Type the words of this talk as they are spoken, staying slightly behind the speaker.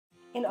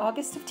In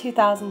August of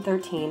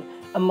 2013,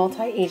 a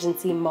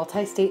multi-agency,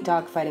 multi-state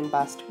dogfighting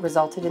bust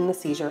resulted in the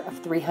seizure of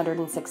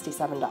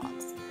 367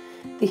 dogs.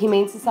 The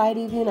Humane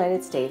Society of the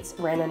United States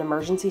ran an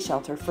emergency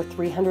shelter for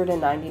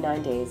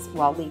 399 days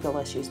while legal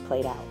issues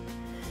played out.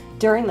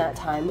 During that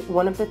time,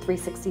 one of the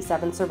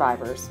 367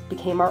 survivors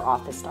became our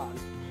office dog,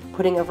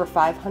 putting over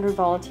 500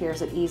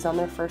 volunteers at ease on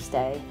their first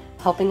day,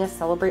 helping us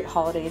celebrate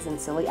holidays in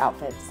silly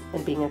outfits,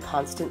 and being a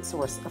constant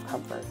source of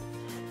comfort.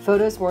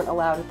 Photos weren't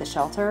allowed at the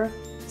shelter,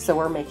 so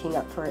we're making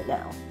up for it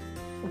now.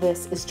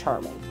 This is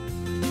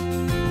Charming.